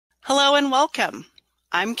Hello and welcome.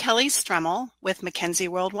 I'm Kelly Stremmel with McKinsey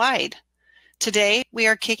Worldwide. Today, we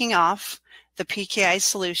are kicking off the PKI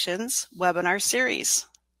Solutions webinar series.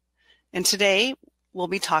 And today, we'll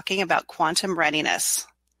be talking about quantum readiness.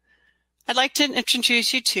 I'd like to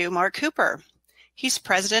introduce you to Mark Cooper. He's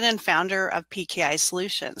president and founder of PKI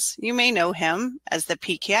Solutions. You may know him as the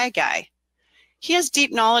PKI guy. He has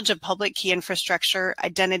deep knowledge of public key infrastructure,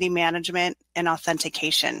 identity management, and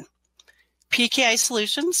authentication. PKI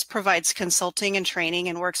Solutions provides consulting and training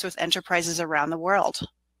and works with enterprises around the world.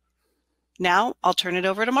 Now, I'll turn it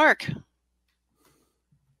over to Mark.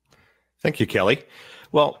 Thank you, Kelly.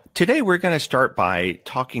 Well, today we're going to start by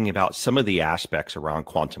talking about some of the aspects around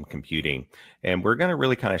quantum computing. And we're going to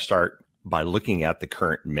really kind of start by looking at the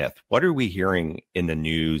current myth. What are we hearing in the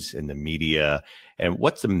news, in the media, and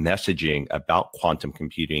what's the messaging about quantum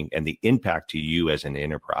computing and the impact to you as an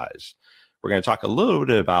enterprise? We're going to talk a little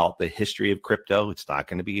bit about the history of crypto. It's not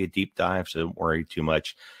going to be a deep dive, so don't worry too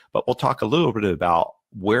much. But we'll talk a little bit about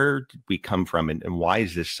where did we come from and why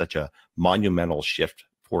is this such a monumental shift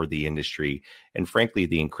for the industry and, frankly,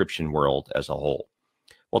 the encryption world as a whole.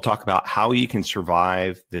 We'll talk about how you can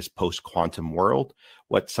survive this post-quantum world,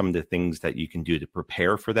 what some of the things that you can do to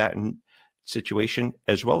prepare for that situation,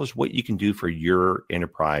 as well as what you can do for your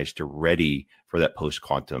enterprise to ready for that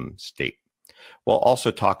post-quantum state. We'll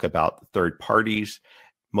also talk about third parties.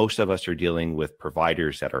 Most of us are dealing with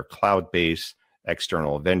providers that are cloud-based,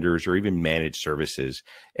 external vendors, or even managed services.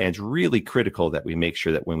 And it's really critical that we make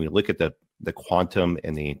sure that when we look at the quantum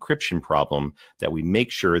and the encryption problem, that we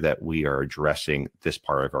make sure that we are addressing this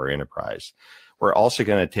part of our enterprise. We're also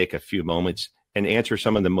going to take a few moments and answer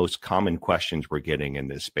some of the most common questions we're getting in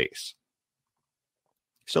this space.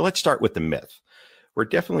 So let's start with the myth. We're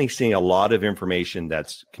definitely seeing a lot of information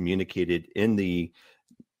that's communicated in the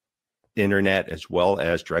internet as well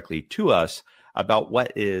as directly to us about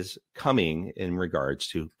what is coming in regards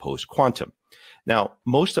to post-quantum. Now,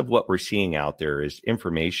 most of what we're seeing out there is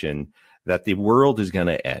information that the world is going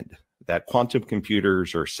to end, that quantum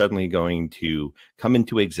computers are suddenly going to come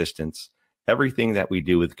into existence. Everything that we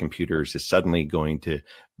do with computers is suddenly going to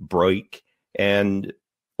break, and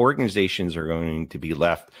organizations are going to be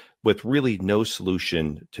left with really no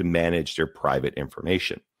solution to manage their private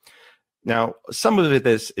information. Now, some of it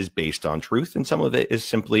is based on truth, and some of it is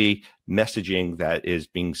simply messaging that is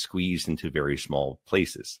being squeezed into very small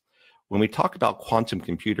places. When we talk about quantum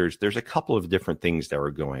computers, there's a couple of different things that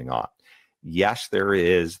are going on. Yes, there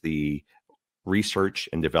is the research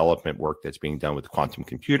and development work that's being done with quantum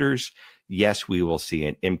computers. Yes, we will see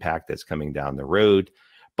an impact that's coming down the road,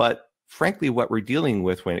 but frankly, what we're dealing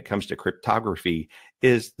with when it comes to cryptography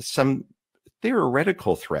is some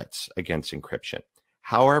theoretical threats against encryption.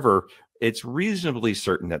 However, it's reasonably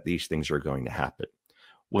certain that these things are going to happen.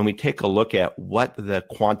 When we take a look at what the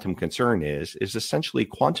quantum concern is essentially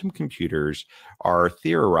quantum computers are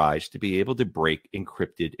theorized to be able to break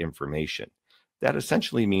encrypted information. That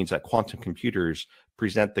essentially means that quantum computers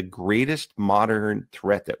present the greatest modern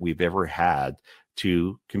threat that we've ever had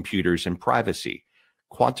to computers and privacy.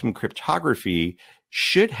 Quantum cryptography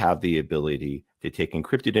should have the ability to take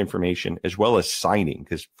encrypted information as well as signing,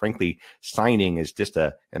 because frankly, signing is just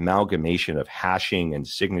an amalgamation of hashing and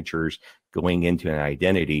signatures going into an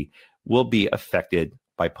identity, will be affected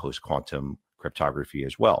by post-quantum cryptography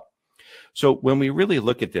as well. So when we really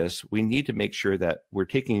look at this, we need to make sure that we're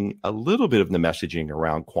taking a little bit of the messaging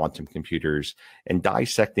around quantum computers and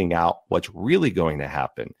dissecting out what's really going to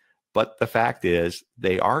happen. But the fact is,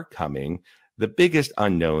 they are coming. The biggest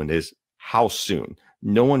unknown is how soon.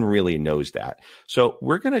 No one really knows that. So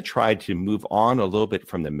we're going to try to move on a little bit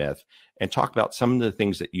from the myth and talk about some of the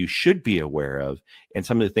things that you should be aware of and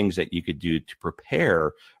some of the things that you could do to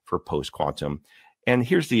prepare for post-quantum. And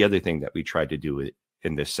here's the other thing that we tried to do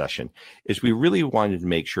in this session is we really wanted to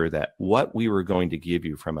make sure that what we were going to give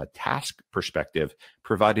you from a task perspective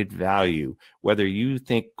provided value, whether you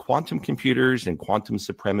think quantum computers and quantum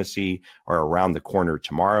supremacy are around the corner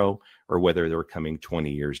tomorrow or whether they're coming 20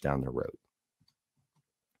 years down the road.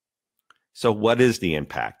 So what is the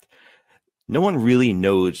impact? No one really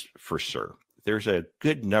knows for sure. There's a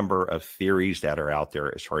good number of theories that are out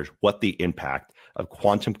there as far as what the impact of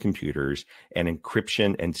quantum computers and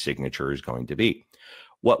encryption and signature is going to be.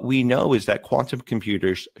 What we know is that quantum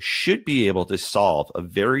computers should be able to solve a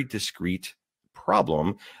very discrete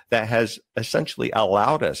problem that has essentially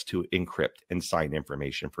allowed us to encrypt and sign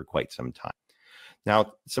information for quite some time.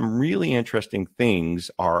 Now, some really interesting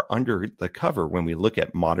things are under the cover when we look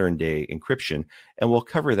at modern day encryption, and we'll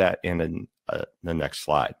cover that in the next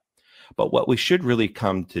slide. But what we should really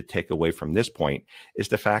come to take away from this point is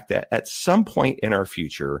the fact that at some point in our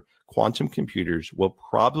future, quantum computers will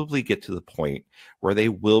probably get to the point where they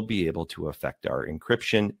will be able to affect our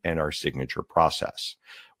encryption and our signature process.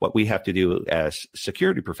 What we have to do as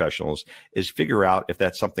security professionals is figure out if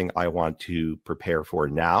that's something I want to prepare for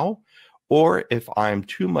now, or if I'm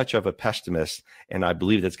too much of a pessimist and I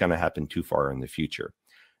believe that's going to happen too far in the future.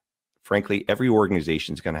 Frankly, every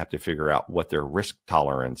organization is going to have to figure out what their risk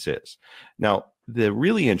tolerance is. Now, the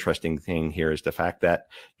really interesting thing here is the fact that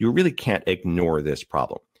you really can't ignore this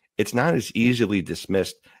problem. It's not as easily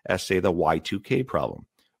dismissed as, say, the Y2K problem.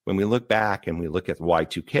 When we look back and we look at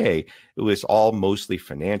Y2K, it was all mostly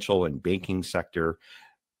financial and banking sector,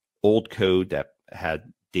 old code that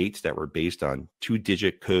had dates that were based on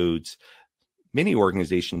 2-digit codes. Many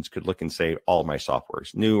organizations could look and say, all my software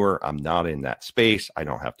is newer. I'm not in that space. I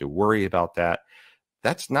don't have to worry about that.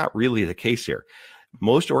 That's not really the case here.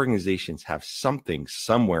 Most organizations have something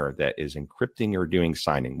somewhere that is encrypting or doing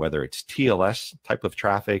signing, whether it's TLS type of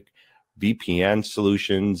traffic, VPN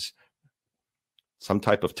solutions, some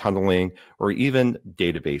type of tunneling, or even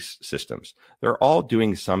database systems. They're all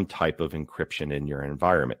doing some type of encryption in your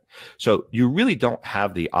environment. So you really don't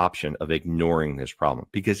have the option of ignoring this problem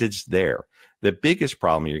because it's there. The biggest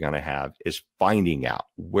problem you're going to have is finding out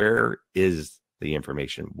where is the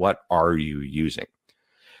information? What are you using?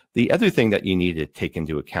 The other thing that you need to take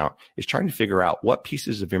into account is trying to figure out what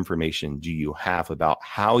pieces of information do you have about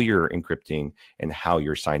how you're encrypting and how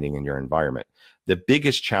you're signing in your environment. The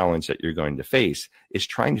biggest challenge that you're going to face is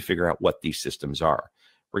trying to figure out what these systems are.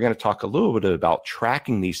 We're going to talk a little bit about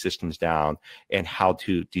tracking these systems down and how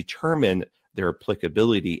to determine their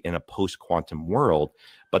applicability in a post-quantum world.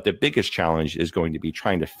 But the biggest challenge is going to be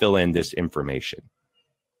trying to fill in this information.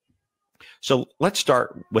 So let's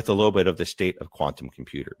start with a little bit of the state of quantum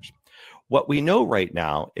computers. What we know right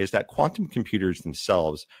now is that quantum computers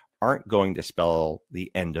themselves aren't going to spell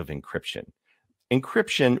the end of encryption.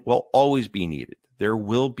 Encryption will always be needed. There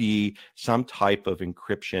will be some type of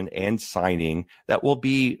encryption and signing that will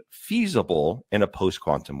be feasible in a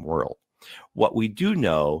post-quantum world. What we do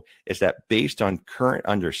know is that based on current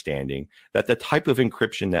understanding, that the type of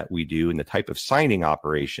encryption that we do and the type of signing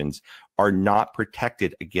operations are not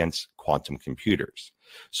protected against quantum computers.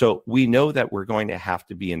 So we know that we're going to have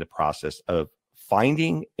to be in the process of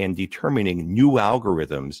finding and determining new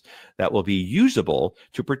algorithms that will be usable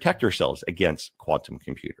to protect ourselves against quantum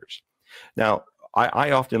computers. Now,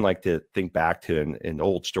 I often like to think back to an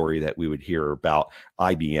old story that we would hear about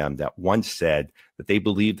IBM that once said that they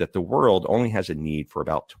believed that the world only has a need for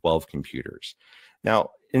about 12 computers. Now,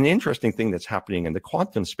 an interesting thing that's happening in the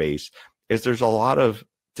quantum space is there's a lot of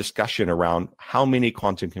discussion around how many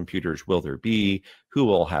quantum computers will there be, who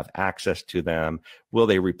will have access to them, will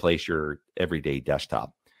they replace your everyday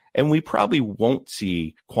desktop? And we probably won't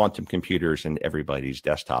see quantum computers in everybody's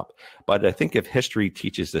desktop. But I think if history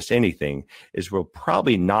teaches us anything, is we'll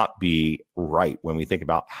probably not be right when we think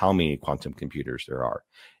about how many quantum computers there are.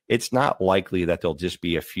 It's not likely that there'll just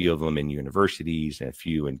be a few of them in universities and a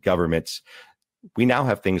few in governments. We now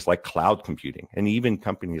have things like cloud computing, and even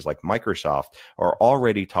companies like Microsoft are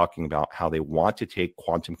already talking about how they want to take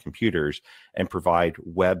quantum computers and provide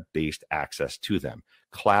web-based access to them.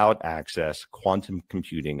 Cloud access, quantum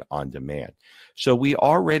computing on demand. So we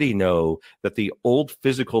already know that the old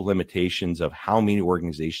physical limitations of how many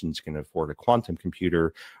organizations can afford a quantum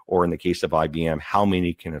computer, or in the case of IBM, how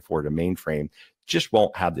many can afford a mainframe, just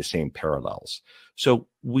won't have the same parallels. So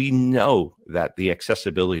we know that the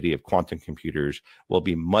accessibility of quantum computers will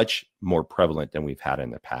be much more prevalent than we've had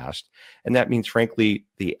in the past. And that means, frankly,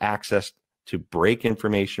 the access to break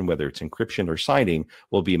information, whether it's encryption or signing,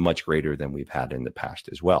 will be much greater than we've had in the past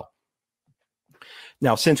as well.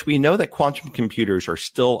 Now, since we know that quantum computers are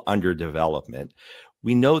still under development,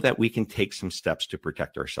 we know that we can take some steps to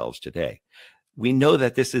protect ourselves today. We know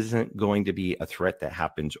that this isn't going to be a threat that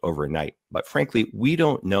happens overnight, but frankly, we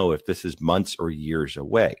don't know if this is months or years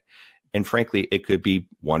away. And frankly, it could be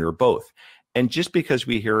one or both. And just because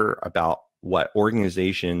we hear about what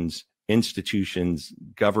organizations, institutions,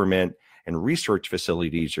 government, and research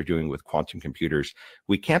facilities are doing with quantum computers,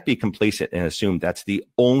 we can't be complacent and assume that's the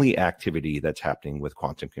only activity that's happening with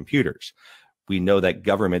quantum computers. We know that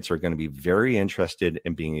governments are going to be very interested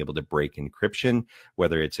in being able to break encryption,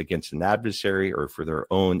 whether it's against an adversary or for their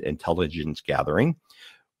own intelligence gathering.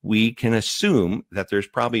 We can assume that there's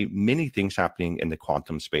probably many things happening in the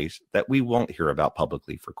quantum space that we won't hear about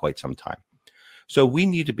publicly for quite some time. So we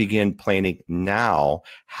need to begin planning now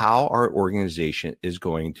how our organization is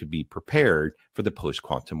going to be prepared for the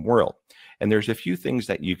post-quantum world. And there's a few things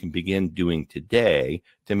that you can begin doing today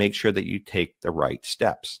to make sure that you take the right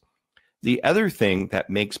steps. The other thing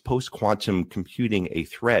that makes post-quantum computing a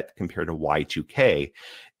threat compared to Y2K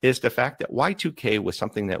is the fact that Y2K was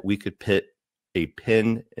something that we could put a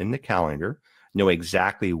pin in the calendar, know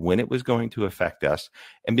exactly when it was going to affect us,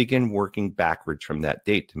 and begin working backwards from that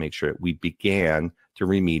date to make sure that we began to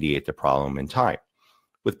remediate the problem in time.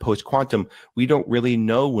 With post-quantum, we don't really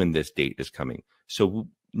know when this date is coming. So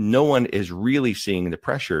no one is really seeing the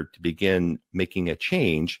pressure to begin making a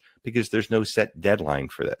change because there's no set deadline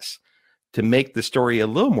for this. To make the story a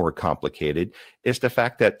little more complicated is the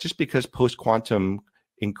fact that just because post-quantum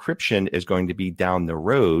encryption is going to be down the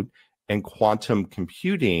road and quantum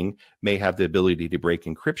computing may have the ability to break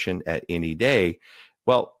encryption at any day,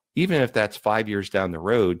 well, even if that's 5 years down the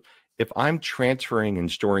road, if I'm transferring and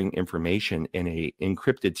storing information in a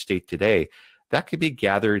encrypted state today, that could be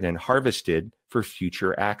gathered and harvested for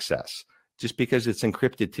future access. Just because it's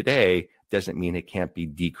encrypted today doesn't mean it can't be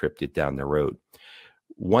decrypted down the road.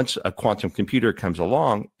 Once a quantum computer comes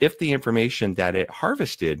along, if the information that it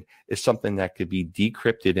harvested is something that could be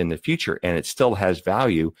decrypted in the future and it still has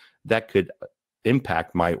value, that could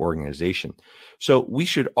impact my organization. So we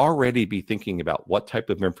should already be thinking about what type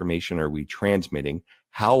of information are we transmitting,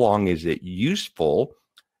 how long is it useful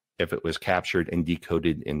if it was captured and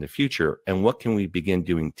decoded in the future, and what can we begin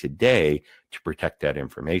doing today to protect that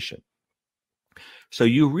information. So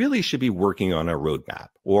you really should be working on a roadmap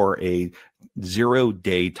or a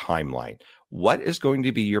 0-day timeline. What is going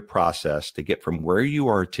to be your process to get from where you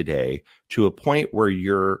are today to a point where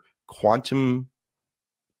your quantum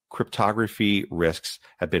cryptography risks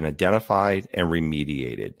have been identified and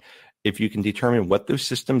remediated? If you can determine what those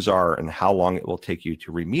systems are and how long it will take you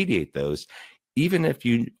to remediate those, even if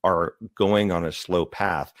you are going on a slow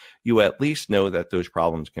path, you at least know that those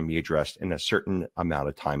problems can be addressed in a certain amount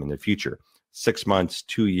of time in the future. 6 months,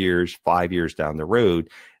 2 years, 5 years down the road.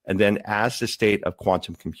 And then as the state of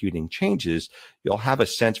quantum computing changes, you'll have a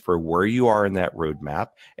sense for where you are in that roadmap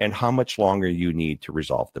and how much longer you need to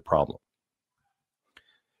resolve the problem.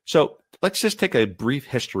 So let's just take a brief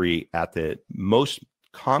history at the most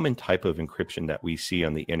common type of encryption that we see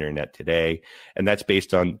on the internet today, and that's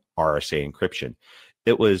based on RSA encryption.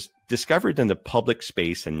 It was discovered in the public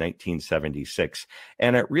space in 1976,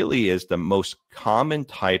 and it really is the most common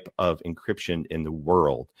type of encryption in the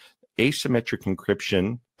world. Asymmetric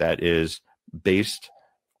encryption that is based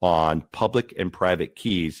on public and private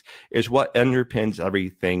keys is what underpins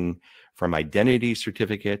everything from identity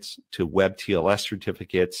certificates to web TLS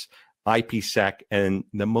certificates, IPsec, and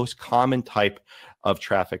the most common type of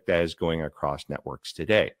traffic that is going across networks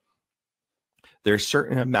today. There's a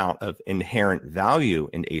certain amount of inherent value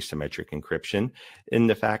in asymmetric encryption in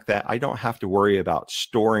the fact that I don't have to worry about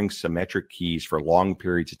storing symmetric keys for long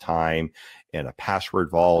periods of time in a password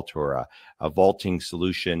vault or a vaulting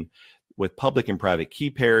solution. With public and private key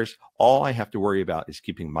pairs, all I have to worry about is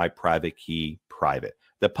keeping my private key private.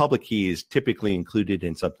 The public key is typically included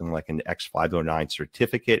in something like an X509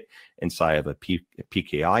 certificate inside of a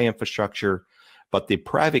PKI infrastructure. But the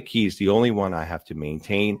private key is the only one I have to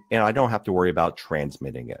maintain, and I don't have to worry about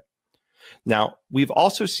transmitting it. Now, we've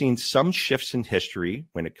also seen some shifts in history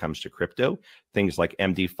when it comes to crypto. Things like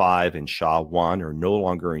MD5 and SHA-1 are no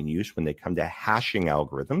longer in use when they come to hashing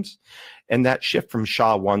algorithms. And that shift from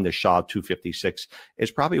SHA-1 to SHA-256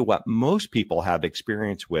 is probably what most people have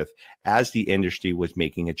experience with as the industry was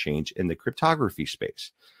making a change in the cryptography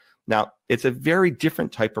space. Now, it's a very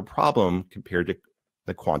different type of problem compared to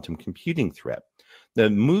the quantum computing threat. The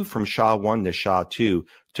move from SHA-1 to SHA-2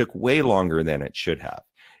 took way longer than it should have.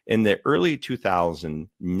 In the early 2000s,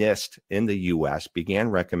 NIST in the US began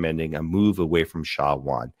recommending a move away from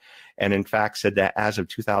SHA-1, and in fact said that as of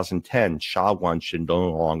 2010, SHA-1 should no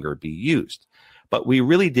longer be used. But we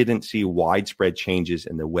really didn't see widespread changes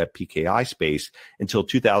in the web PKI space until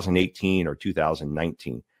 2018 or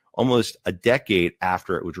 2019, almost a decade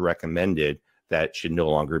after it was recommended that it should no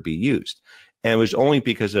longer be used. And it was only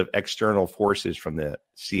because of external forces from the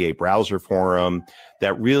CA browser forum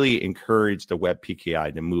that really encouraged the web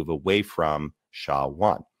PKI to move away from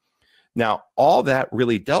SHA-1. Now, all that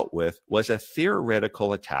really dealt with was a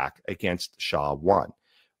theoretical attack against SHA-1.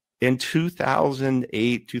 In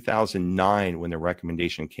 2008, 2009, when the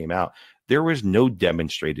recommendation came out, there was no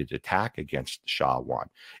demonstrated attack against SHA-1.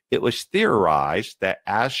 It was theorized that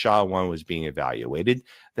as SHA-1 was being evaluated,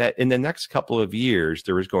 that in the next couple of years,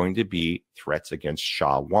 there was going to be threats against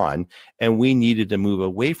SHA-1, and we needed to move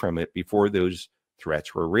away from it before those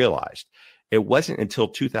threats were realized. It wasn't until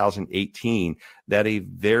 2018 that a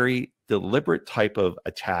very deliberate type of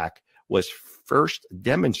attack was first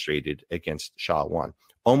demonstrated against SHA-1.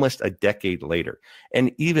 Almost a decade later.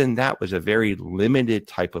 And even that was a very limited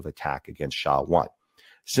type of attack against SHA-1.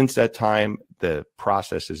 Since that time, the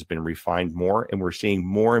process has been refined more, and we're seeing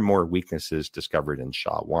more and more weaknesses discovered in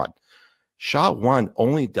SHA-1. SHA-1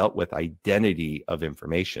 only dealt with identity of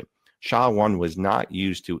information. SHA-1 was not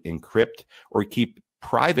used to encrypt or keep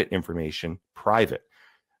private information private.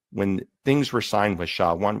 When things were signed with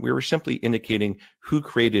SHA-1, we were simply indicating who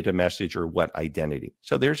created a message or what identity.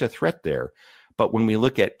 So there's a threat there. But when we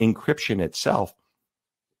look at encryption itself,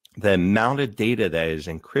 the amount of data that is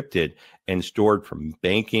encrypted and stored from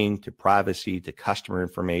banking to privacy to customer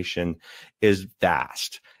information is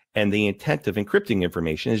vast. And the intent of encrypting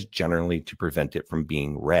information is generally to prevent it from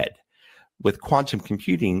being read. With quantum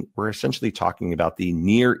computing, we're essentially talking about the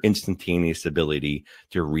near instantaneous ability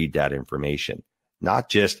to read that information, not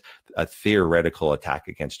just a theoretical attack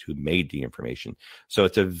against who made the information. So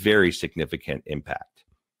it's a very significant impact.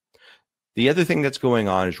 The other thing that's going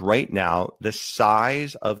on is right now, the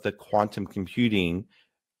size of the quantum computing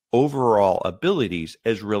overall abilities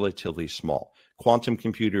is relatively small. Quantum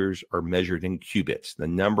computers are measured in qubits, the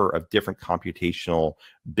number of different computational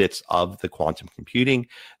bits of the quantum computing.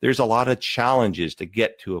 There's a lot of challenges to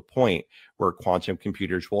get to a point where quantum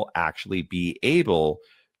computers will actually be able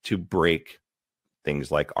to break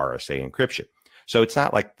things like RSA encryption. So it's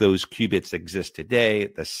not like those qubits exist today.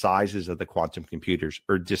 The sizes of the quantum computers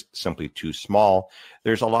are just simply too small.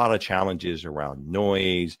 There's a lot of challenges around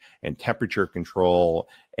noise and temperature control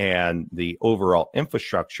and the overall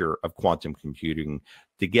infrastructure of quantum computing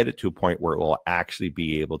to get it to a point where it will actually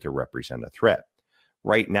be able to represent a threat.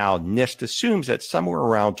 Right now, NIST assumes that somewhere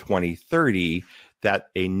around 2030 that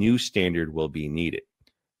a new standard will be needed.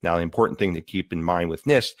 Now, the important thing to keep in mind with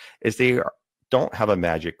NIST is they don't have a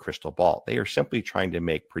magic crystal ball. They are simply trying to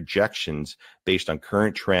make projections based on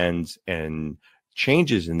current trends and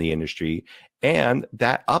changes in the industry, and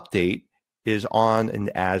that update is on an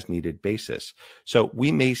as-needed basis. So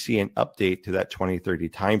we may see an update to that 2030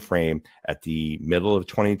 timeframe at the middle of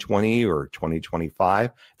 2020 or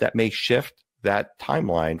 2025 that may shift that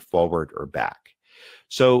timeline forward or back.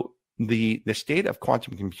 So the state of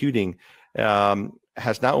quantum computing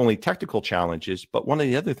has not only technical challenges, but one of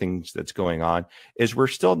the other things that's going on is we're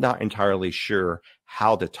still not entirely sure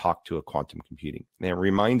how to talk to a quantum computing. And it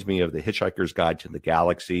reminds me of the Hitchhiker's Guide to the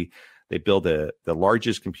Galaxy. They build the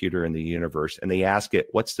largest computer in the universe, and they ask it,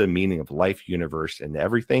 what's the meaning of life, universe, and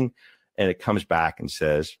everything? And it comes back and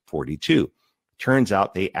says 42. Turns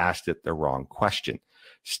out they asked it the wrong question.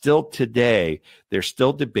 Still today, there's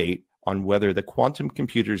still debate on whether the quantum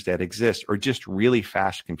computers that exist are just really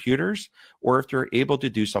fast computers or if they're able to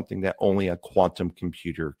do something that only a quantum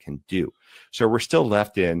computer can do. So we're still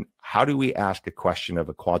left in, how do we ask a question of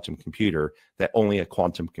a quantum computer that only a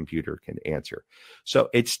quantum computer can answer? So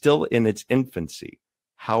it's still in its infancy.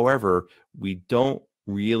 However, we don't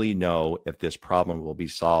really know if this problem will be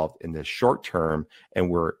solved in the short term, and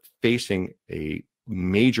we're facing a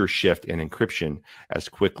major shift in encryption as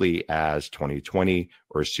quickly as 2020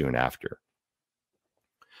 or soon after.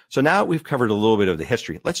 So now we've covered a little bit of the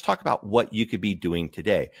history. Let's talk about what you could be doing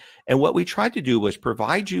today. And what we tried to do was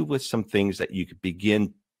provide you with some things that you could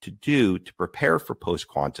begin to do to prepare for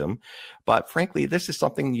post-quantum. But frankly, this is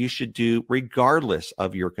something you should do regardless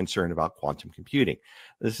of your concern about quantum computing.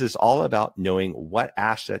 This is all about knowing what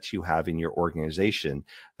assets you have in your organization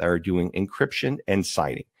that are doing encryption and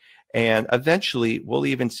signing. And eventually, we'll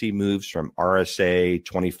even see moves from RSA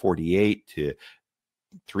 2048 to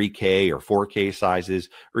 3K or 4K sizes,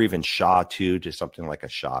 or even SHA-2 to something like a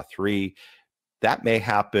SHA-3. That may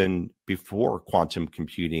happen before quantum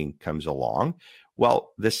computing comes along.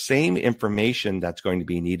 Well, the same information that's going to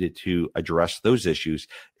be needed to address those issues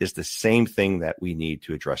is the same thing that we need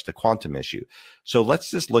to address the quantum issue. So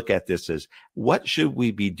let's just look at this as, what should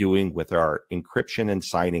we be doing with our encryption and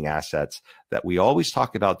signing assets that we always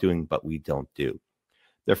talk about doing, but we don't do?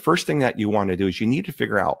 The first thing that you want to do is you need to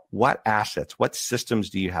figure out what assets, what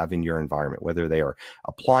systems do you have in your environment, whether they are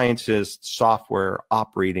appliances, software,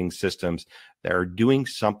 operating systems that are doing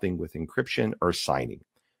something with encryption or signing.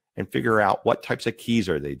 And figure out what types of keys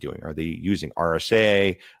are they doing. Are they using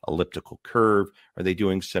RSA, elliptical curve? Are they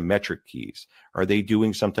doing symmetric keys? Are they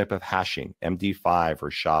doing some type of hashing, MD5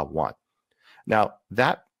 or SHA-1? Now,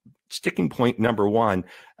 that sticking point number one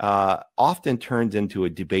often turns into a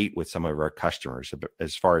debate with some of our customers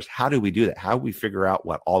as far as how do we do that? How do we figure out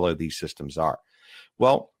what all of these systems are?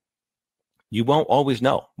 Well, you won't always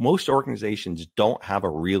know. Most organizations don't have a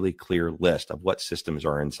really clear list of what systems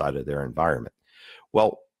are inside of their environment.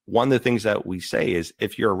 Well, one of the things that we say is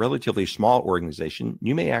if you're a relatively small organization,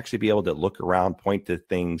 you may actually be able to look around, point to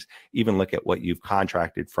things, even look at what you've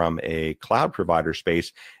contracted from a cloud provider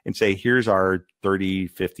space and say, here's our 30,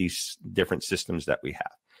 50 different systems that we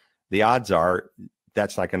have. The odds are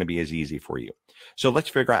that's not going to be as easy for you. So let's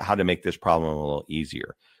figure out how to make this problem a little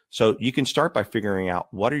easier. So you can start by figuring out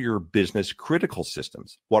what are your business critical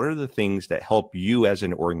systems? What are the things that help you as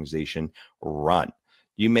an organization run?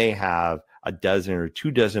 You may have a dozen or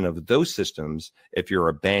 24 of those systems if you're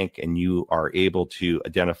a bank and you are able to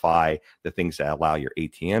identify the things that allow your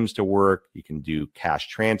ATMs to work. You can do cash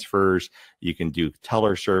transfers. You can do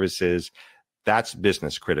teller services. That's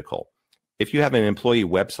business critical. If you have an employee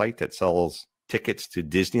website that sells tickets to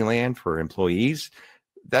Disneyland for employees,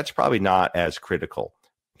 that's probably not as critical.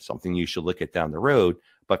 Something you should look at down the road,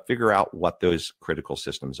 but figure out what those critical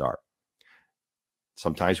systems are.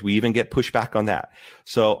 Sometimes we even get pushback on that.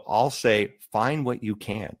 So I'll say, find what you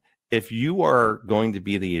can. If you are going to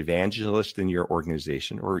be the evangelist in your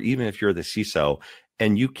organization, or even if you're the CISO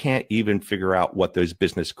and you can't even figure out what those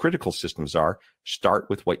business critical systems are, start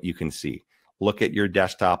with what you can see. Look at your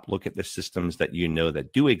desktop, look at the systems that you know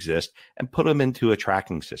that do exist, and put them into a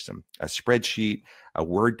tracking system, a spreadsheet, a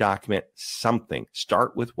Word document, something.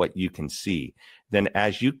 Start with what you can see. Then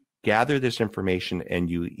as you gather this information and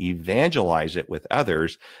you evangelize it with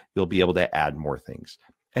others, you'll be able to add more things.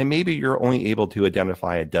 And maybe you're only able to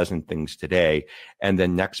identify a dozen things today, and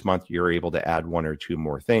then next month you're able to add 1 or 2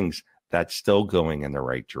 more things. That's still going in the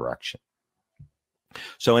right direction.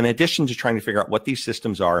 So in addition to trying to figure out what these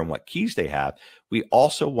systems are and what keys they have, we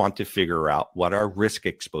also want to figure out what our risk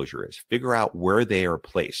exposure is, figure out where they are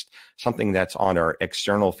placed, something that's on our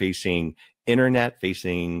external facing internet,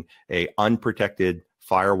 facing a unprotected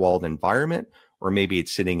firewalled environment, or maybe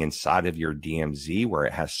it's sitting inside of your DMZ where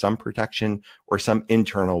it has some protection, or some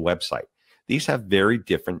internal website. These have very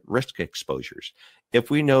different risk exposures. If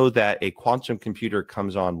we know that a quantum computer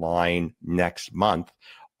comes online next month,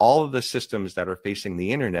 all of the systems that are facing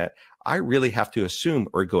the internet, I really have to assume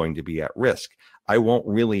are going to be at risk. I won't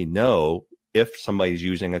really know if somebody's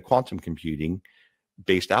using a quantum computing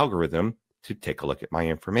based algorithm to take a look at my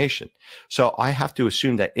information. So I have to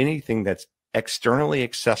assume that anything that's externally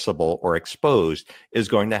accessible or exposed is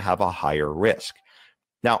going to have a higher risk.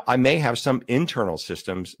 Now, I may have some internal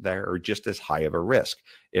systems that are just as high of a risk.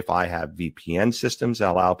 If I have VPN systems that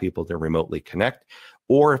allow people to remotely connect,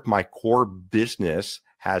 or if my core business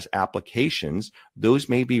has applications, those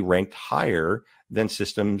may be ranked higher than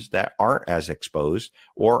systems that aren't as exposed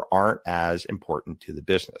or aren't as important to the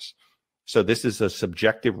business. So this is a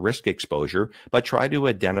subjective risk exposure, but try to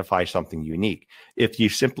identify something unique. If you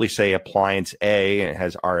simply say appliance A and it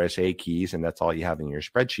has RSA keys and that's all you have in your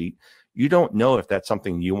spreadsheet, you don't know if that's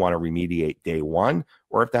something you want to remediate day one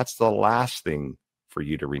or if that's the last thing for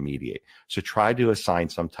you to remediate. So try to assign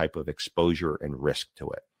some type of exposure and risk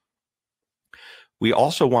to it. We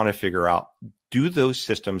also want to figure out, do those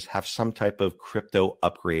systems have some type of crypto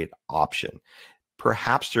upgrade option?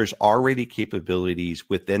 Perhaps there's already capabilities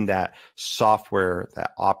within that software,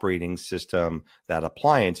 that operating system, that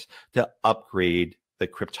appliance to upgrade the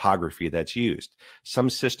cryptography that's used. Some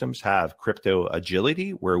systems have crypto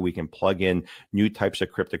agility where we can plug in new types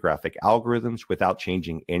of cryptographic algorithms without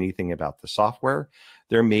changing anything about the software.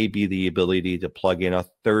 There may be the ability to plug in a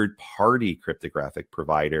third-party cryptographic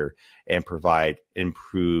provider and provide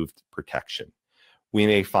improved protection. We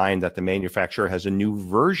may find that the manufacturer has a new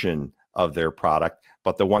version of their product,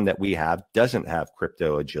 but the one that we have doesn't have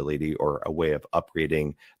crypto agility or a way of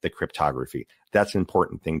upgrading the cryptography. That's an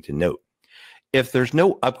important thing to note. If there's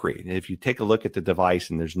no upgrade, if you take a look at the device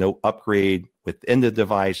and there's no upgrade within the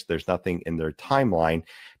device, there's nothing in their timeline,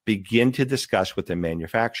 begin to discuss with the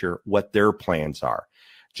manufacturer what their plans are.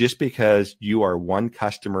 Just because you are one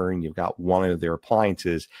customer and you've got one of their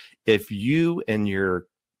appliances, if you and your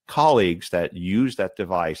colleagues that use that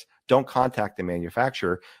device don't contact the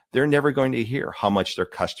manufacturer, they're never going to hear how much their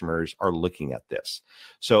customers are looking at this.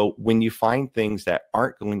 So when you find things that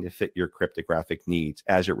aren't going to fit your cryptographic needs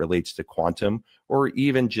as it relates to quantum, or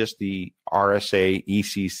even just the RSA,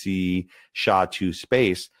 ECC, SHA-2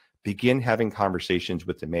 space, begin having conversations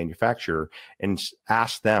with the manufacturer and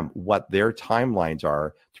ask them what their timelines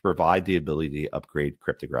are to provide the ability to upgrade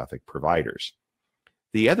cryptographic providers.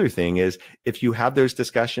 The other thing is, if you have those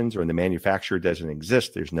discussions or the manufacturer doesn't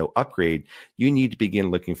exist, there's no upgrade, you need to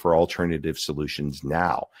begin looking for alternative solutions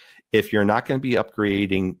now. If you're not going to be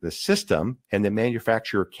upgrading the system and the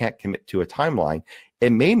manufacturer can't commit to a timeline,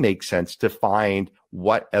 it may make sense to find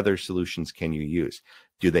what other solutions can you use.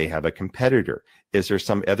 Do they have a competitor? Is there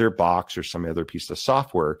some other box or some other piece of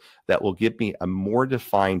software that will give me a more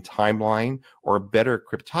defined timeline or better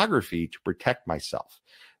cryptography to protect myself?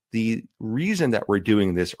 The reason that we're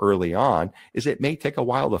doing this early on is it may take a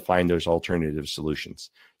while to find those alternative solutions.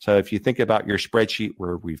 So if you think about your spreadsheet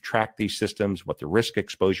where we've tracked these systems, what the risk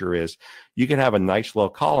exposure is, you can have a nice little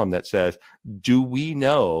column that says, do we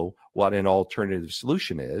know what an alternative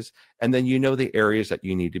solution is? And then you know the areas that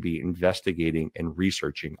you need to be investigating and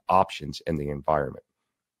researching options in the environment.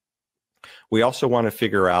 We also want to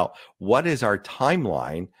figure out what is our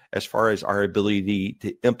timeline as far as our ability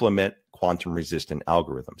to implement quantum resistant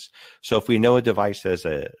algorithms. So if we know a device has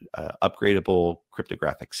a upgradable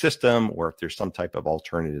cryptographic system, or if there's some type of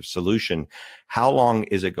alternative solution, how long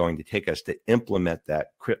is it going to take us to implement that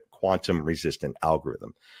quantum resistant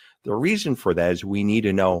algorithm? The reason for that is we need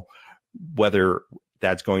to know whether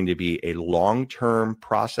that's going to be a long-term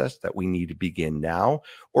process that we need to begin now,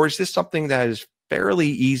 or is this something that is fairly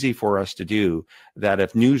easy for us to do, that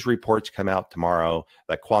if news reports come out tomorrow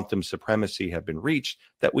that quantum supremacy have been reached,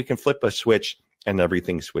 that we can flip a switch and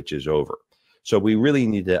everything switches over. So we really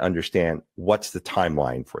need to understand what's the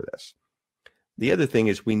timeline for this. The other thing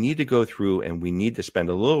is we need to go through and we need to spend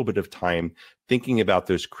a little bit of time thinking about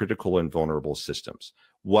those critical and vulnerable systems.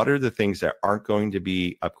 What are the things that aren't going to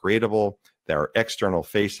be upgradable, that are external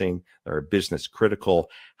facing, that are business critical?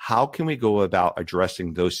 How can we go about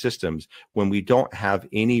addressing those systems when we don't have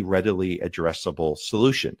any readily addressable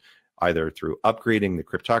solution, either through upgrading the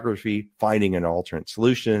cryptography, finding an alternate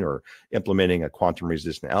solution, or implementing a quantum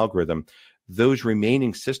resistant algorithm? Those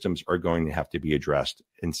remaining systems are going to have to be addressed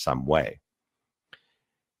in some way.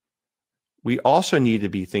 We also need to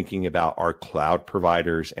be thinking about our cloud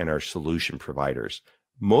providers and our solution providers.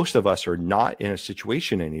 Most of us are not in a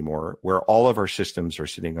situation anymore where all of our systems are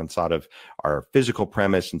sitting inside of our physical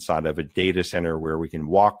premise, inside of a data center where we can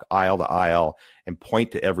walk aisle to aisle and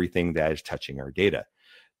point to everything that is touching our data.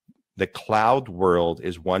 The cloud world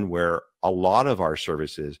is one where a lot of our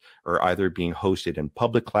services are either being hosted in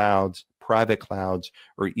public clouds, private clouds,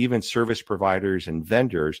 or even service providers and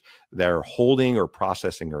vendors that are holding or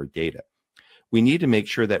processing our data. We need to make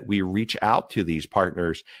sure that we reach out to these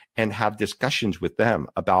partners and have discussions with them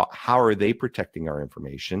about how are they protecting our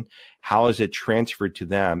information, how is it transferred to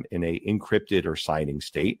them in a encrypted or signing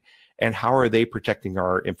state, and how are they protecting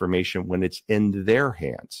our information when it's in their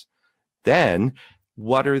hands. Then,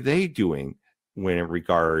 what are they doing when it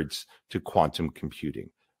regards to quantum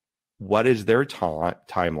computing? What is their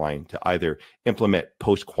timeline to either implement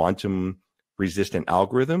post-quantum resistant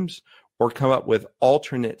algorithms or come up with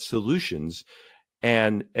alternate solutions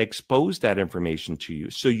and expose that information to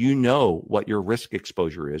you so you know what your risk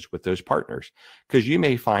exposure is with those partners? Because you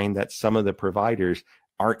may find that some of the providers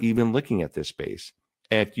aren't even looking at this space.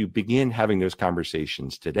 And if you begin having those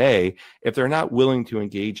conversations today, if they're not willing to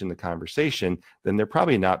engage in the conversation, then they're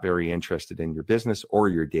probably not very interested in your business or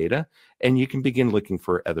your data, and you can begin looking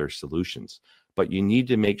for other solutions. But you need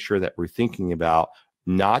to make sure that we're thinking about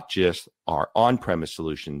not just our on-premise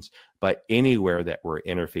solutions, but anywhere that we're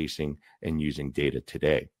interfacing and using data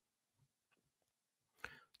today.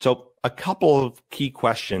 So a couple of key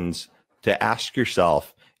questions to ask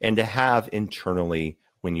yourself and to have internally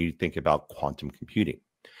when you think about quantum computing.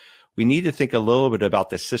 We need to think a little bit about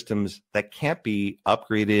the systems that can't be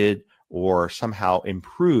upgraded or somehow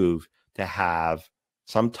improved to have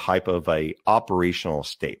some type of a operational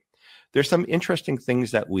state. There's some interesting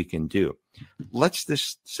things that we can do. Let's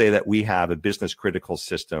just say that we have a business critical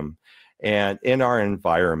system, and in our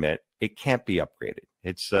environment, it can't be upgraded.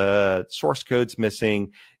 It's source code's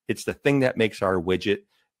missing. It's the thing that makes our widget.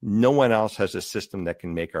 No one else has a system that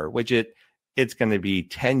can make our widget. It's going to be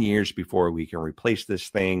 10 years before we can replace this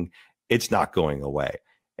thing. It's not going away.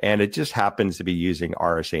 And it just happens to be using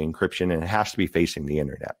RSA encryption, and it has to be facing the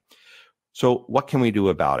internet. So what can we do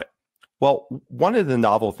about it? Well, one of the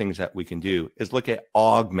novel things that we can do is look at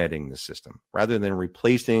augmenting the system rather than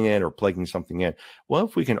replacing it or plugging something in. Well,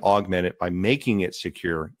 if we can augment it by making it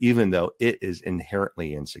secure, even though it is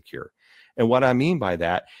inherently insecure. And what I mean by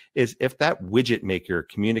that is if that widget maker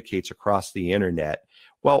communicates across the internet,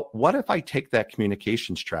 well, what if I take that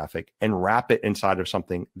communications traffic and wrap it inside of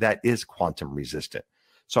something that is quantum resistant?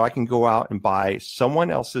 So I can go out and buy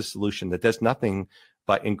someone else's solution that does nothing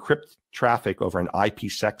but encrypt traffic over an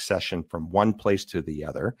IPsec session from one place to the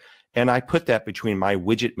other. And I put that between my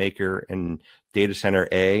widget maker in data center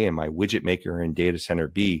A and my widget maker in data center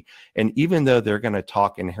B. And even though they're going to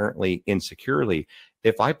talk inherently insecurely,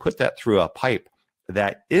 if I put that through a pipe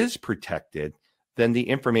that is protected, then the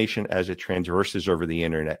information as it traverses over the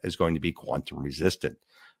internet is going to be quantum resistant.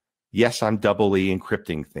 Yes, I'm doubly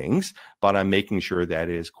encrypting things, but I'm making sure that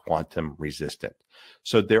it is quantum resistant.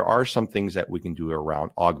 So there are some things that we can do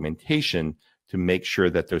around augmentation to make sure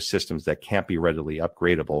that those systems that can't be readily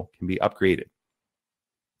upgradable can be upgraded.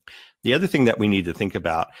 The other thing that we need to think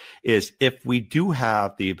about is if we do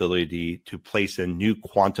have the ability to place in new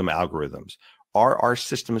quantum algorithms, are our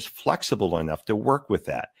systems flexible enough to work with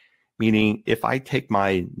that? Meaning, if I take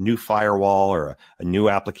my new firewall or a new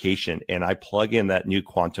application and I plug in that new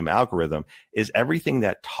quantum algorithm, is everything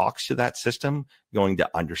that talks to that system going to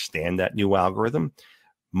understand that new algorithm?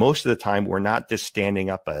 Most of the time, we're not just standing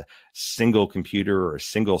up a single computer or a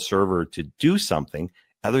single server to do something.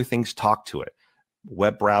 Other things talk to it.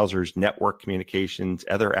 Web browsers, network communications,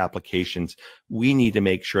 other applications. We need to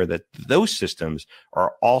make sure that those systems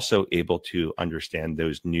are also able to understand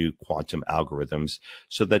those new quantum algorithms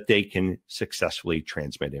so that they can successfully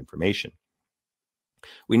transmit information.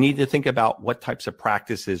 We need to think about what types of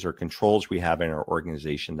practices or controls we have in our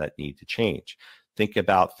organization that need to change. Think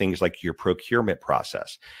about things like your procurement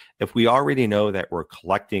process. If we already know that we're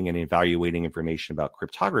collecting and evaluating information about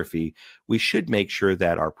cryptography, we should make sure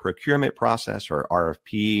that our procurement process, or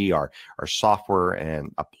RFP, our software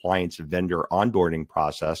and appliance vendor onboarding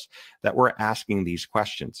process, that we're asking these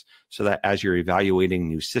questions so that as you're evaluating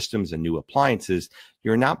new systems and new appliances,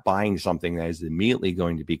 you're not buying something that is immediately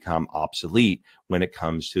going to become obsolete when it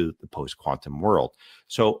comes to the post-quantum world.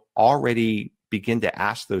 So already begin to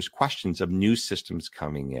ask those questions of new systems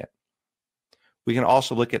coming in. We can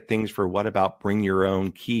also look at things for what about bring your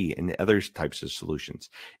own key and other types of solutions.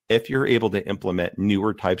 If you're able to implement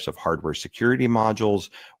newer types of hardware security modules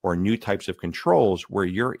or new types of controls where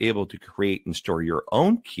you're able to create and store your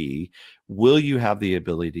own key, will you have the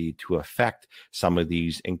ability to affect some of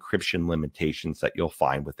these encryption limitations that you'll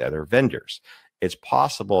find with other vendors? It's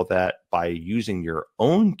possible that by using your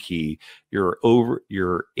own key,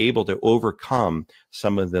 you're able to overcome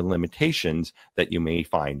some of the limitations that you may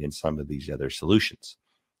find in some of these other solutions.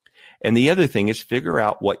 And the other thing is figure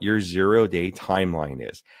out what your 0-day timeline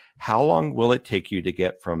is. How long will it take you to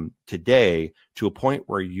get from today to a point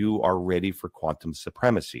where you are ready for quantum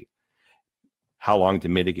supremacy? How long to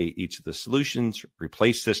mitigate each of the solutions,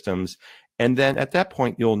 replace systems, and then at that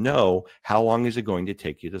point, you'll know how long is it going to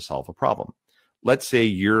take you to solve a problem. Let's say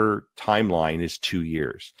your timeline is 2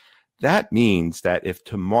 years. That means that if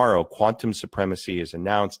tomorrow quantum supremacy is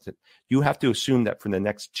announced, you have to assume that for the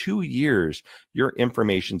next 2 years, your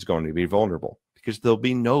information is going to be vulnerable because there'll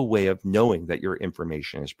be no way of knowing that your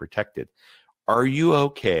information is protected. Are you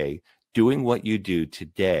okay doing what you do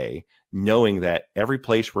today, knowing that every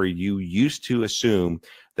place where you used to assume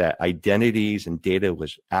that identities and data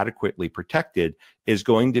was adequately protected is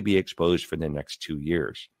going to be exposed for the next 2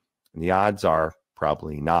 years? And the odds are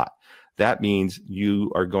probably not. That means you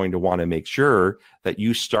are going to want to make sure that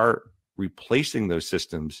you start replacing those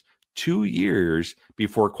systems 2 years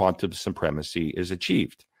before quantum supremacy is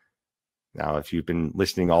achieved. Now, if you've been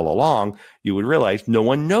listening all along, you would realize no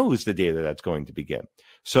one knows the day that that's going to begin.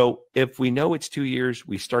 So if we know it's 2 years,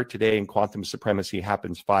 we start today and quantum supremacy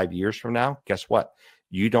happens 5 years from now, guess what?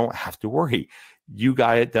 You don't have to worry. You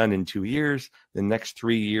got it done in 2 years. The next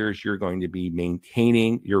 3 years, you're going to be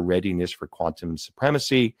maintaining your readiness for quantum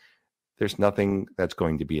supremacy. There's nothing that's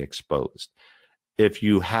going to be exposed. If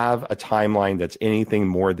you have a timeline that's anything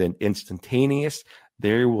more than instantaneous,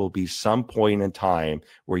 there will be some point in time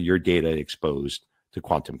where your data is exposed to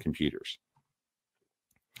quantum computers.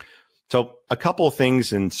 So a couple of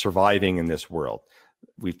things in surviving in this world.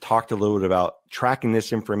 We've talked a little bit about tracking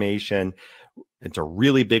this information. It's a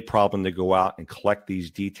really big problem to go out and collect these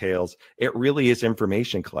details. It really is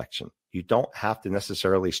information collection. You don't have to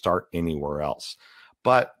necessarily start anywhere else.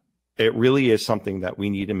 But it really is something that we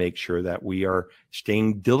need to make sure that we are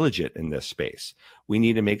staying diligent in this space. We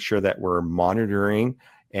need to make sure that we're monitoring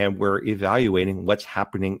and we're evaluating what's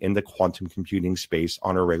happening in the quantum computing space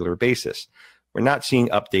on a regular basis. We're not seeing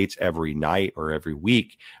updates every night or every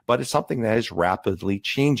week, but it's something that is rapidly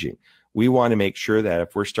changing. We want to make sure that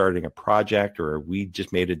if we're starting a project or we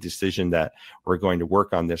just made a decision that we're going to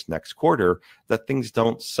work on this next quarter, that things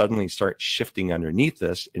don't suddenly start shifting underneath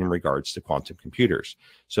us in regards to quantum computers.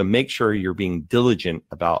 So make sure you're being diligent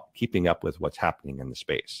about keeping up with what's happening in the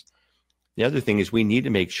space. The other thing is we need to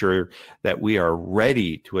make sure that we are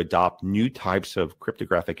ready to adopt new types of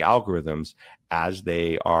cryptographic algorithms as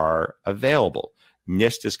they are available.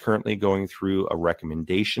 NIST is currently going through a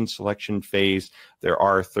recommendation selection phase. There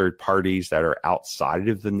are third parties that are outside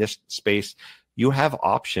of the NIST space. You have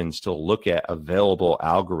options to look at available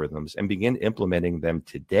algorithms and begin implementing them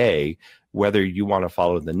today, whether you want to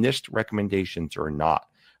follow the NIST recommendations or not.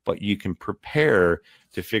 But you can prepare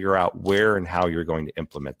to figure out where and how you're going to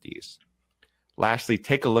implement these. Lastly,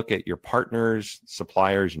 take a look at your partners,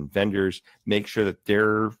 suppliers, and vendors. Make sure that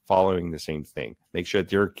they're following the same thing. Make sure that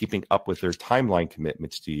they're keeping up with their timeline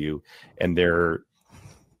commitments to you and their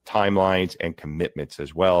timelines and commitments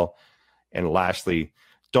as well. And lastly,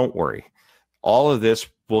 don't worry. All of this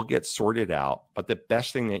will get sorted out, but the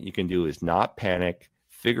best thing that you can do is not panic,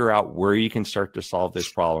 figure out where you can start to solve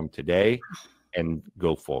this problem today and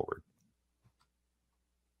go forward.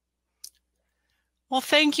 Well,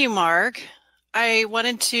 thank you, Mark. I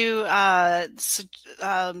wanted to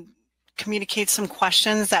communicate some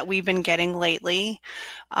questions that we've been getting lately.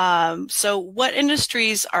 So what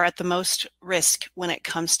industries are at the most risk when it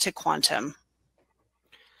comes to quantum?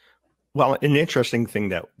 Well, an interesting thing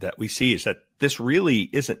that we see is that this really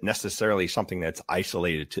isn't necessarily something that's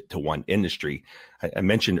isolated to one industry. I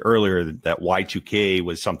mentioned earlier that Y2K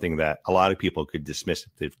was something that a lot of people could dismiss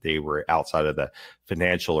if they were outside of the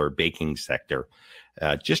financial or banking sector.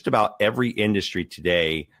 Just about every industry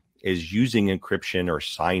today is using encryption or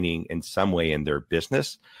signing in some way in their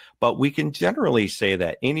business. But we can generally say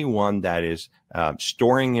that anyone that is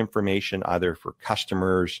storing information either for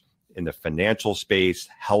customers in the financial space,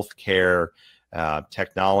 healthcare,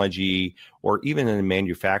 technology, or even in the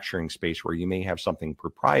manufacturing space where you may have something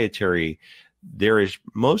proprietary, there is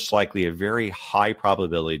most likely a very high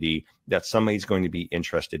probability that somebody's going to be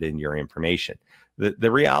interested in your information.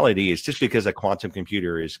 The reality is just because a quantum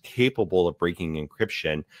computer is capable of breaking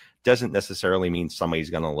encryption doesn't necessarily mean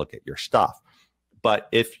somebody's going to look at your stuff. But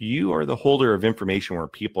if you are the holder of information where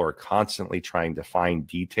people are constantly trying to find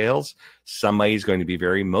details, somebody's going to be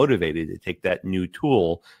very motivated to take that new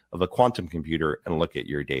tool of a quantum computer and look at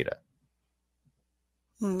your data.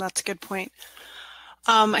 That's a good point.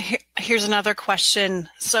 Here's another question.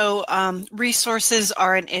 So resources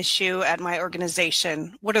are an issue at my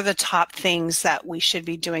organization. What are the top things that we should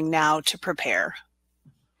be doing now to prepare?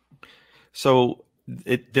 So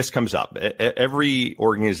this comes up. Every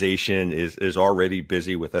organization is already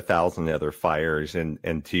busy with 1,000 other fires,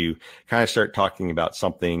 and to kind of start talking about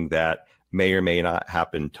something that may or may not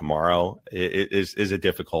happen tomorrow is a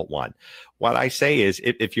difficult one. What I say is,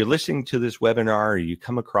 if you're listening to this webinar or you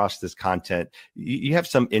come across this content, you have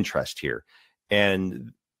some interest here.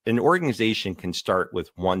 And an organization can start with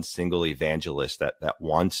one single evangelist that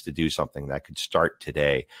wants to do something that could start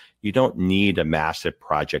today. You don't need a massive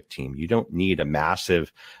project team. You don't need a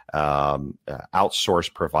massive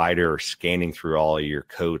outsourced provider scanning through all of your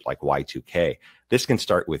code like Y2K. This can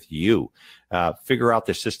start with you. Figure out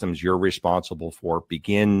the systems you're responsible for.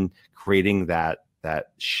 Begin creating that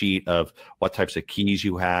sheet of what types of keys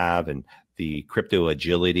you have and the crypto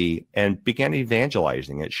agility, and begin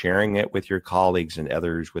evangelizing it, sharing it with your colleagues and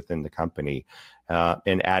others within the company,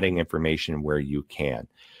 and adding information where you can.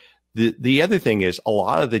 The other thing is, a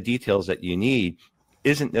lot of the details that you need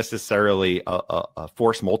isn't necessarily a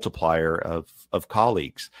force multiplier of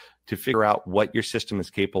colleagues to figure out what your system is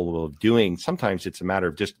capable of doing. Sometimes it's a matter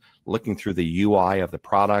of just looking through the UI of the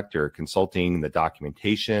product or consulting the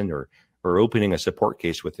documentation or opening a support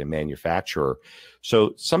case with the manufacturer.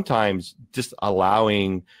 So sometimes just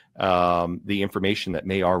allowing the information that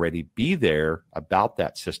may already be there about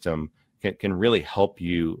that system can really help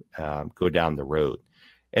you go down the road.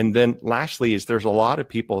 And then lastly is, there's a lot of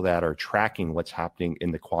people that are tracking what's happening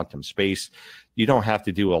in the quantum space. You don't have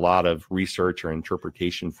to do a lot of research or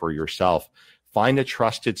interpretation for yourself. Find a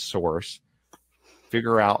trusted source,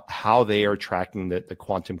 figure out how they are tracking the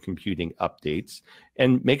quantum computing updates,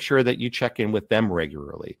 and make sure that you check in with them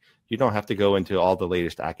regularly. You don't have to go into all the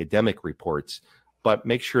latest academic reports, but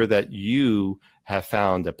make sure that you have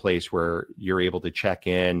found a place where you're able to check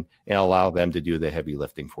in and allow them to do the heavy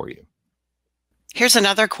lifting for you. Here's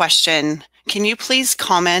another question. Can you please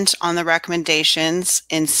comment on the recommendations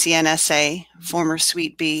in CNSA, former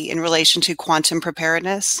Suite B, in relation to quantum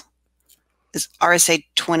preparedness? Is RSA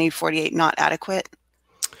 2048 not adequate?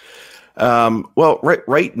 Well,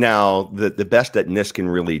 right now, the best that NIST can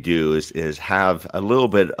really do is have a little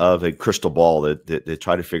bit of a crystal ball that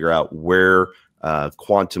try to figure out where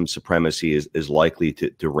quantum supremacy is likely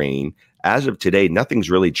to reign. As of today,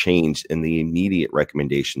 nothing's really changed in the immediate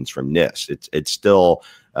recommendations from NIST. It's still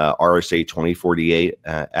RSA 2048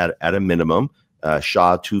 at a minimum.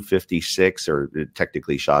 SHA 256, or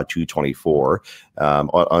technically SHA 224,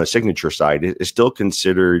 on a signature side, is still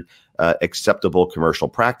considered acceptable commercial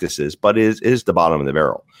practices, but is the bottom of the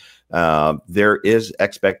barrel. There is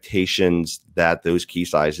expectations that those key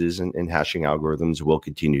sizes and hashing algorithms will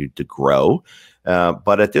continue to grow.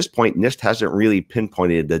 But at this point, NIST hasn't really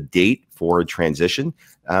pinpointed a date for a transition.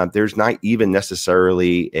 There's not even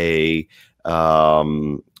necessarily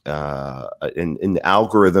an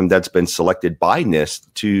algorithm that's been selected by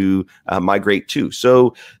NIST to migrate to.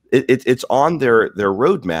 So it's on their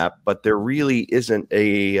roadmap, but there really isn't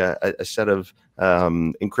a set of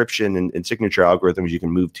encryption and signature algorithms you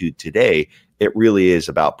can move to today. It really is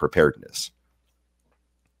about preparedness.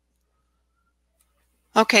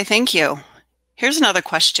 Okay, thank you. Here's another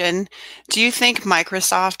question. Do you think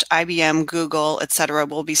Microsoft, IBM, Google, etc.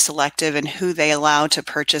 will be selective in who they allow to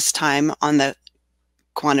purchase time on the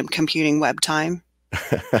quantum computing web time?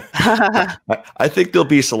 I think they'll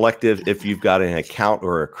be selective if you've got an account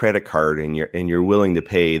or a credit card and you're willing to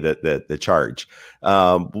pay the charge.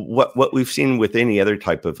 What we've seen with any other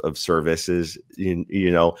type of service is,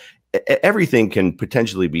 everything can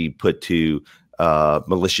potentially be put to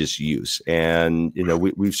malicious use. And,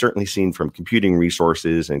 we've certainly seen from computing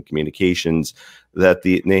resources and communications that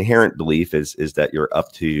the inherent belief is that you're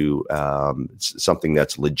up to something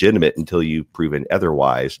that's legitimate until you've proven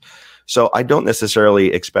otherwise. So I don't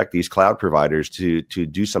necessarily expect these cloud providers to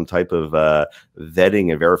do some type of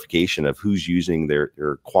vetting and verification of who's using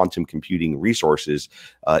their quantum computing resources.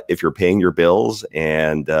 If you're paying your bills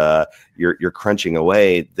and you're crunching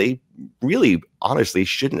away, they really honestly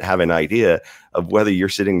shouldn't have an idea of whether you're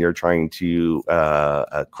sitting there trying to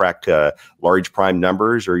crack large prime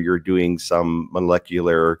numbers or you're doing some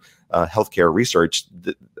molecular healthcare research.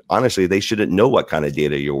 Honestly, they shouldn't know what kind of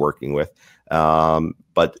data you're working with.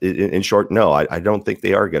 But in short, no, I don't think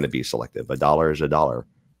they are going to be selective. A dollar is a dollar.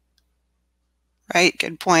 Right,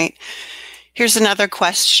 good point. Here's another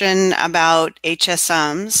question about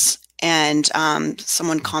HSMs. And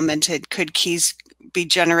someone commented, could keys be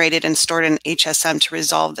generated and stored in HSM to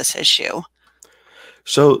resolve this issue?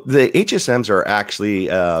 So the HSMs are actually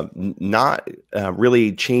not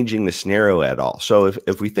really changing the scenario at all. So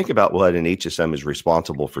if we think about what an HSM is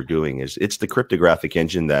responsible for doing, is it's the cryptographic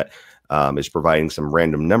engine that is providing some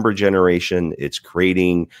random number generation. It's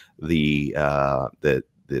creating the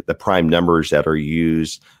prime numbers that are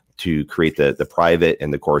used to create the private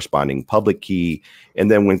and the corresponding public key. And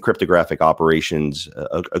then when cryptographic operations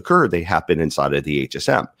occur, they happen inside of the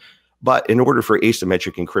HSM. But in order for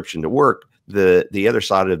asymmetric encryption to work, the other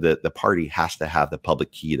side of the party has to have the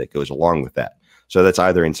public key that goes along with that. So that's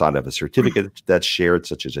either inside of a certificate that's shared,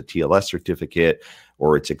 such as a TLS certificate,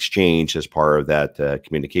 or it's exchanged as part of that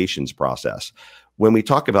communications process. When we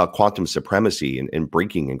talk about quantum supremacy and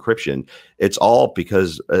breaking encryption, it's all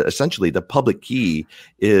because essentially the public key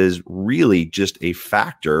is really just a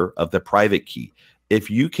factor of the private key. If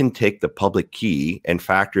you can take the public key and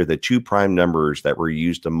factor the two prime numbers that were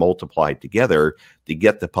used to multiply together to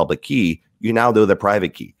get the public key, you now know the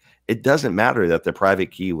private key. It doesn't matter that the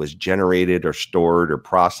private key was generated or stored or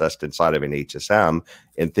processed inside of an HSM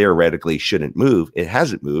and theoretically shouldn't move. It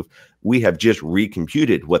hasn't moved. We have just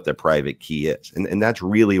recomputed what the private key is. And that's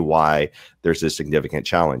really why there's a significant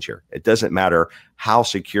challenge here. It doesn't matter how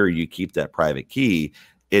secure you keep that private key.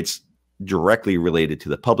 It's directly related to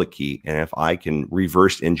the public key. And if I can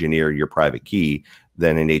reverse engineer your private key,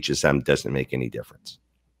 then an HSM doesn't make any difference.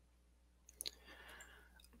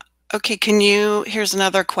 Okay, here's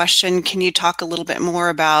another question. Can you talk a little bit more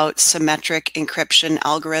about symmetric encryption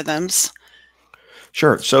algorithms?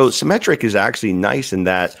 Sure. So symmetric is actually nice in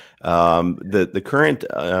that the current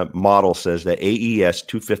model says that AES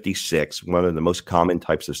 256, one of the most common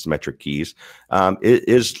types of symmetric keys,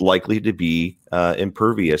 is likely to be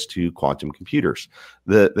impervious to quantum computers.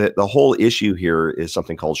 The whole issue here is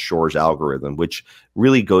something called Shor's algorithm, which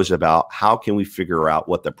really goes about how can we figure out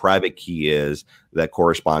what the private key is that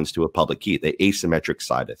corresponds to a public key, the asymmetric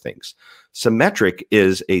side of things. Symmetric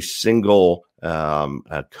is a single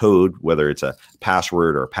code, whether it's a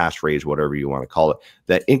password or a passphrase, whatever you want to call it,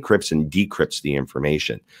 that encrypts and decrypts the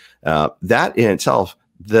information. That in itself,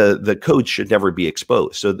 the code should never be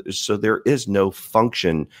exposed. So there is no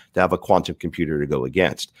function to have a quantum computer to go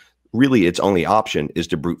against. Really, its only option is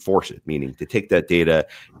to brute force it, meaning to take that data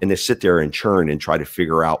and to sit there and churn and try to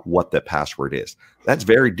figure out what the password is. That's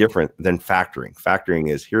very different than factoring. Factoring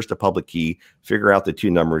is, here's the public key, figure out the two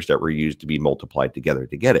numbers that were used to be multiplied together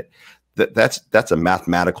to get it. That's a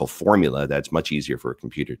mathematical formula that's much easier for a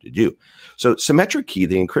computer to do. So symmetric key,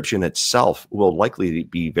 the encryption itself, will likely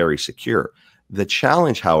be very secure. The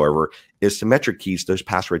challenge, however, is symmetric keys, those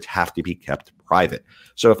passwords have to be kept private.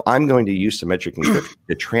 So if I'm going to use symmetric encryption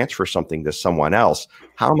to transfer something to someone else,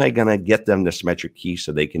 how am I going to get them the symmetric key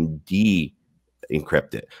so they can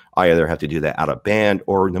de-encrypt it? I either have to do that out of band,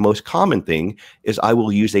 or the most common thing is I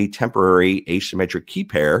will use a temporary asymmetric key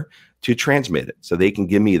pair to transmit it. So they can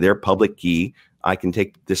give me their public key. I can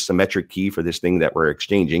take this symmetric key for this thing that we're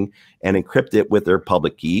exchanging and encrypt it with their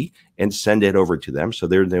public key and send it over to them. So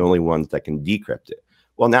they're the only ones that can decrypt it.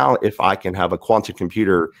 Well, now if I can have a quantum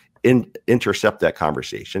computer intercept that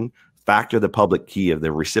conversation, factor the public key of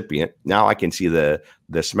the recipient. Now I can see the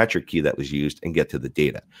symmetric key that was used and get to the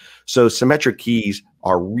data. So symmetric keys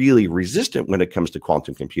are really resistant when it comes to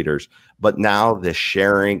quantum computers, but now the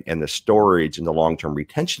sharing and the storage and the long-term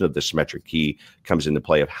retention of the symmetric key comes into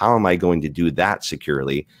play of how am I going to do that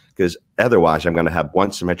securely? Because otherwise I'm going to have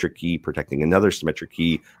one symmetric key protecting another symmetric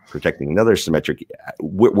key, protecting another symmetric key.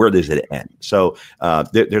 Where does it end? So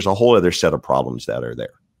there's a whole other set of problems that are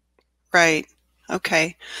there. Right.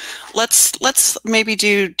 Okay. Let's maybe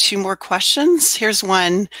do 2 more questions. Here's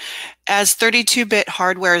one. As 32-bit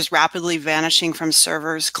hardware is rapidly vanishing from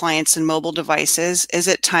servers, clients, and mobile devices, is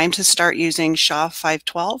it time to start using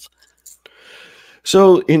SHA-512?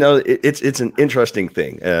 So, it's an interesting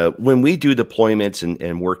thing. When we do deployments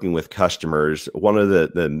and working with customers, one of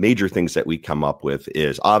the major things that we come up with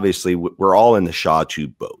is obviously we're all in the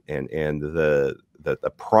SHA-2 boat, and the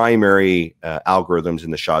primary algorithms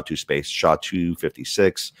in the SHA-2 space,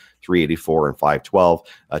 SHA-256, 384, and 512.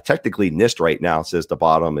 Technically, NIST right now says the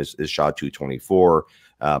bottom is SHA-224.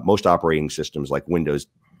 Most operating systems like Windows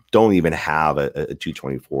don't even have a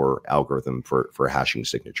 224 algorithm for hashing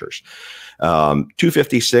signatures.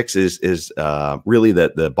 256 is really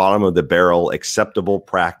the bottom of the barrel acceptable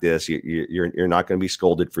practice. You're not going to be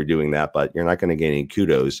scolded for doing that, but you're not going to get any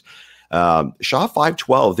kudos.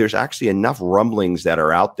 SHA-512, there's actually enough rumblings that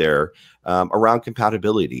are out there around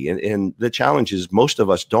compatibility. And the challenge is most of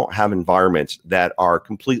us don't have environments that are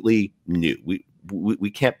completely new. We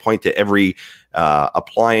can't point to every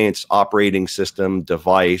appliance, operating system,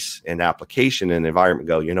 device, and application and environment and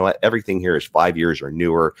go, you know what, everything here is 5 years or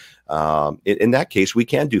newer. In that case, we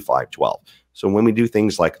can do 512. So when we do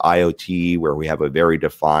things like IoT, where we have a very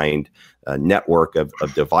defined network of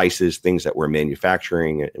devices, things that we're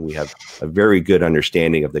manufacturing, and we have a very good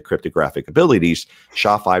understanding of the cryptographic abilities,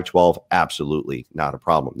 SHA-512, absolutely not a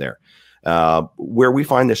problem there. Where we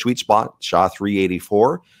find the sweet spot,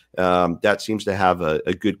 SHA-384, that seems to have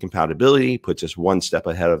a good compatibility, puts us one step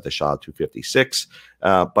ahead of the SHA-256.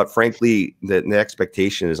 But frankly, the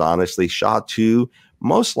expectation is honestly SHA-2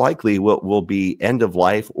 most likely will be end of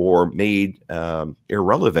life or made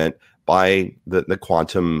irrelevant by the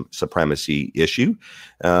quantum supremacy issue.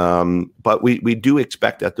 But we do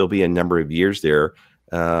expect that there'll be a number of years there.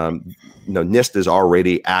 NIST is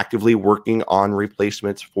already actively working on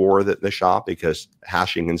replacements for the SHA because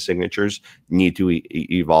hashing and signatures need to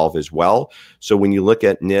evolve as well. So when you look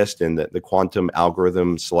at NIST and the quantum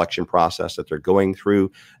algorithm selection process that they're going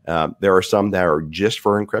through, there are some that are just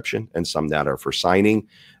for encryption and some that are for signing.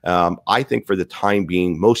 I think for the time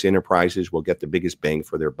being, most enterprises will get the biggest bang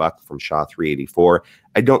for their buck from SHA-384.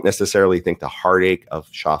 I don't necessarily think the heartache of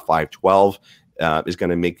SHA-512 is going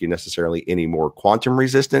to make you necessarily any more quantum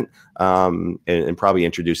resistant, and probably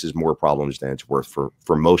introduces more problems than it's worth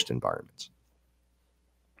for most environments.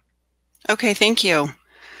 Okay, thank you.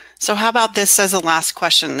 So how about this as a last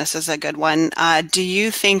question? This is a good one. Do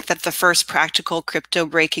you think that the first practical crypto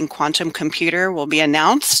breaking quantum computer will be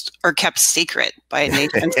announced or kept secret by a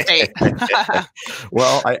nation state?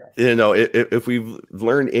 Well, if we've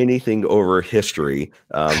learned anything over history,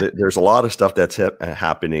 there's a lot of stuff that's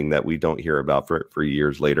happening that we don't hear about for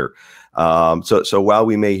years later. So while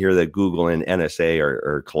we may hear that Google and NSA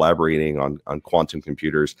are collaborating on quantum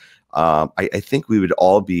computers, I think we would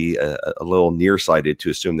all be a little nearsighted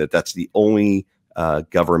to assume that that's the only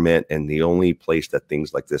government and the only place that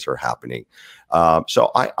things like this are happening.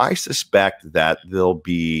 So I suspect that there'll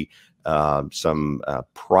be some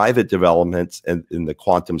private developments in the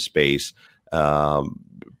quantum space,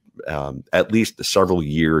 at least several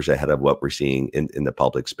years ahead of what we're seeing in the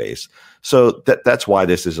public space. So that's why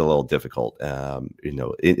this is a little difficult.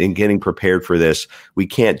 In getting prepared for this, we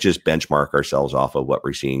can't just benchmark ourselves off of what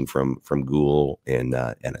we're seeing from Google and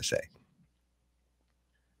NSA.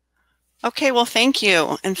 Okay, well, thank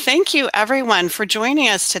you. And thank you, everyone, for joining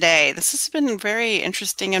us today. This has been very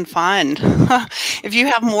interesting and fun. If you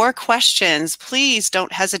have more questions, please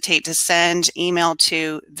don't hesitate to send email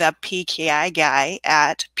to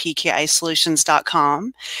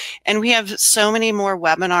thepkiguy@pkisolutions.com. And we have so many more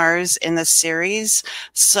webinars in this series.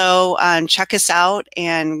 So check us out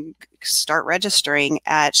and start registering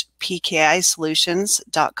at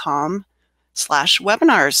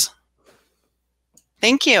pkisolutions.com/webinars.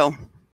 Thank you.